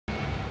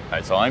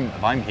Alright, so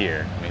if I'm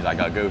here, it means I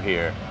gotta go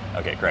here.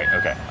 Okay, great,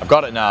 okay. I've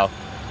got it now.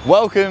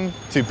 Welcome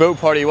to Boat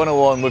Party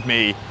 101 with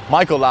me,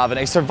 Michael Lavin,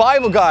 a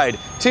survival guide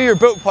to your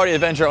boat party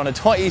adventure on the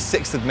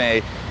 26th of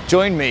May.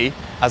 Join me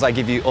as I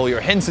give you all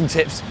your hints and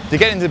tips to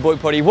get into the boat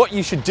party, what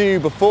you should do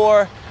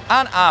before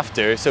and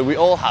after, so we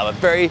all have a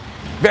very,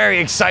 very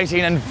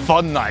exciting and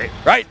fun night.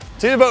 Right,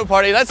 to the boat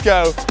party, let's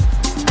go.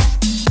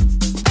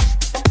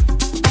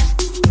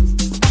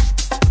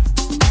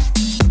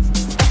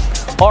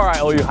 All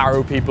right, all you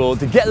Harrow people,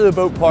 to get to the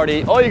boat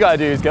party, all you gotta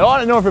do is get on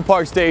at Norfolk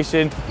Park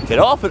Station, get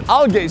off at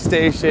Aldgate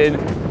Station,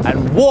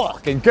 and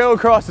walk and go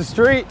across the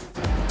street.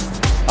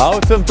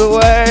 Out of the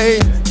way,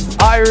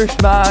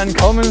 Irishman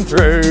coming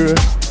through.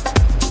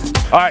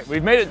 All right,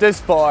 we've made it this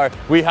far.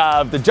 We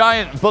have the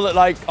giant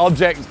bullet-like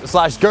object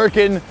 /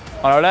 gherkin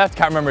on our left,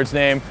 can't remember its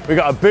name. We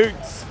got a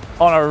Boots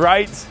on our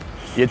right.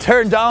 You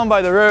turn down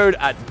by the road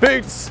at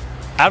Boots,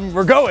 and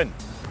we're going.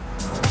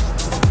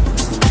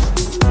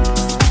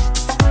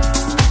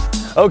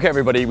 Okay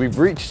everybody, we've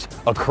reached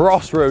a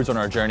crossroads on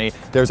our journey.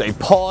 There's a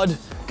pod,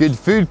 good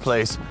food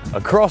place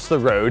across the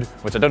road,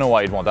 which I don't know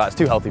why you'd want that, it's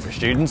too healthy for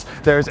students.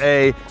 There's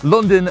a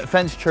London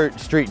Fenchurch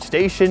Street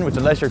station, which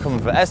unless you're coming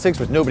from Essex,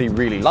 which nobody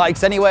really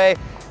likes anyway,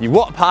 you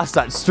walk past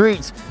that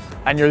street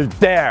and you're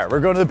there. We're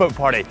going to the boat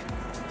party.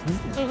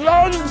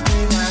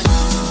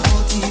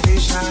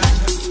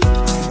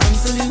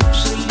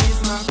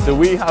 So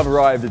we have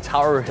arrived at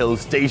Tower Hill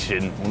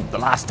Station, the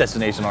last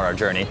destination on our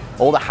journey.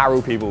 All the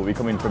Harrow people will be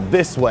coming from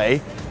this way,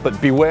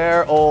 but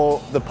beware all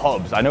the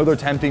pubs. I know they're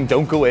tempting,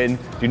 don't go in.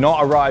 Do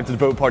not arrive to the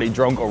boat party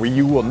drunk or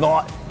you will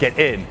not get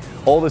in.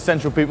 All the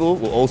central people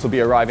will also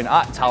be arriving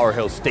at Tower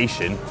Hill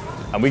Station,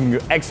 and we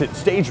can exit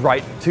stage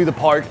right to the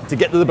park to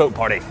get to the boat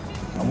party.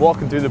 I'm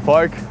walking through the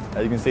park,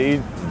 as you can see,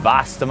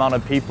 vast amount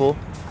of people.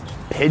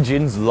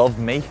 Pigeons love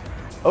me.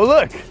 Oh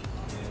look,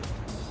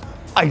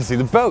 I can see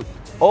the boat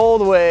all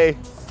the way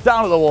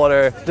down to the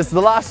water. This is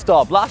the last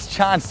stop, last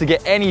chance to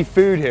get any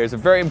food here. It's a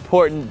very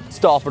important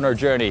stop on our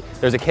journey.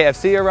 There's a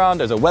KFC around,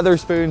 there's a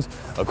Wetherspoons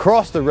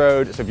across the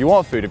road. So if you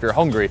want food, if you're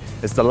hungry,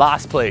 it's the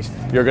last place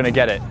you're gonna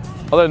get it.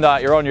 Other than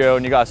that, you're on your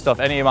own, you gotta stuff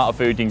any amount of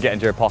food you can get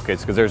into your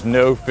pockets because there's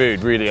no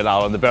food really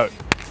allowed on the boat.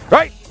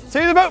 Right,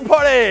 to the boat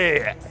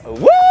party!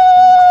 Woo!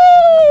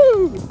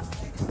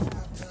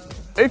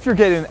 If you're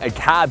getting a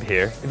cab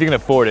here, if you can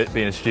afford it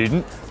being a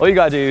student, all you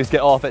gotta do is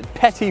get off at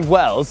Petty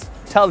Wells,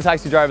 tell the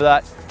taxi driver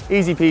that,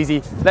 easy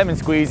peasy, lemon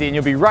squeezy, and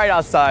you'll be right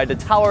outside the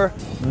Tower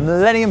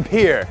Millennium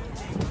Pier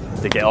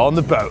to get on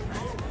the boat.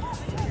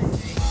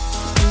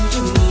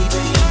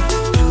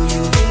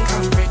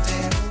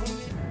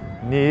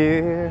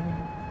 Near,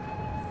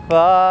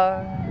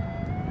 far,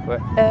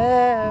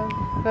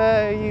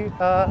 wherever you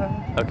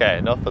are. Okay,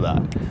 enough of that.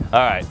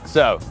 All right,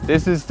 so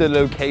this is the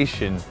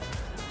location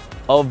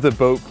of the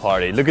boat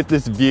party. Look at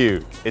this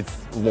view. It's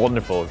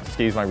wonderful.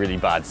 Excuse my really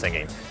bad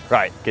singing.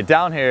 Right, get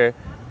down here.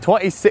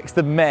 26th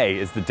of May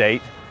is the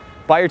date.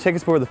 Buy your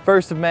tickets for the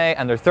 1st of May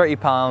and they're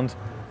 £30.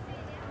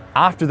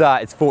 After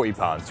that, it's £40.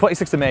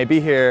 26th of May, be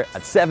here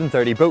at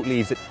 7:30. Boat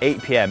leaves at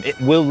 8 p.m. It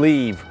will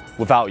leave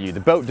without you. The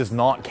boat does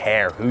not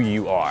care who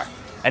you are.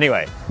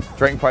 Anyway,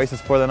 drink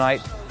prices for the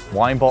night.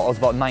 Wine bottles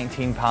about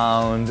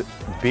 £19,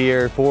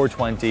 beer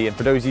 £4.20, and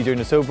for those of you doing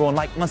the sober one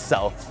like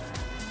myself,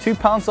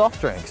 £2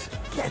 soft drinks.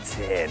 Get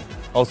in.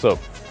 Also,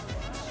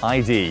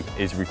 ID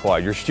is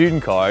required. Your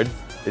student card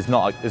is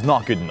not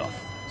good enough.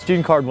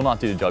 Student card will not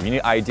do the job. You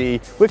need ID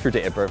with your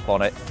date of birth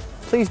on it.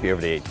 Please be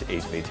over the age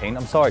of 18.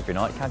 I'm sorry if you're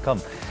not, you can't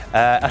come.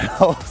 And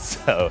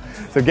also,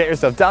 so get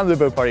yourself down to the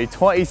boat party.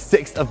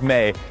 26th of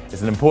May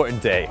is an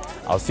important day.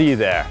 I'll see you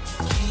there.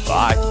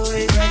 Bye.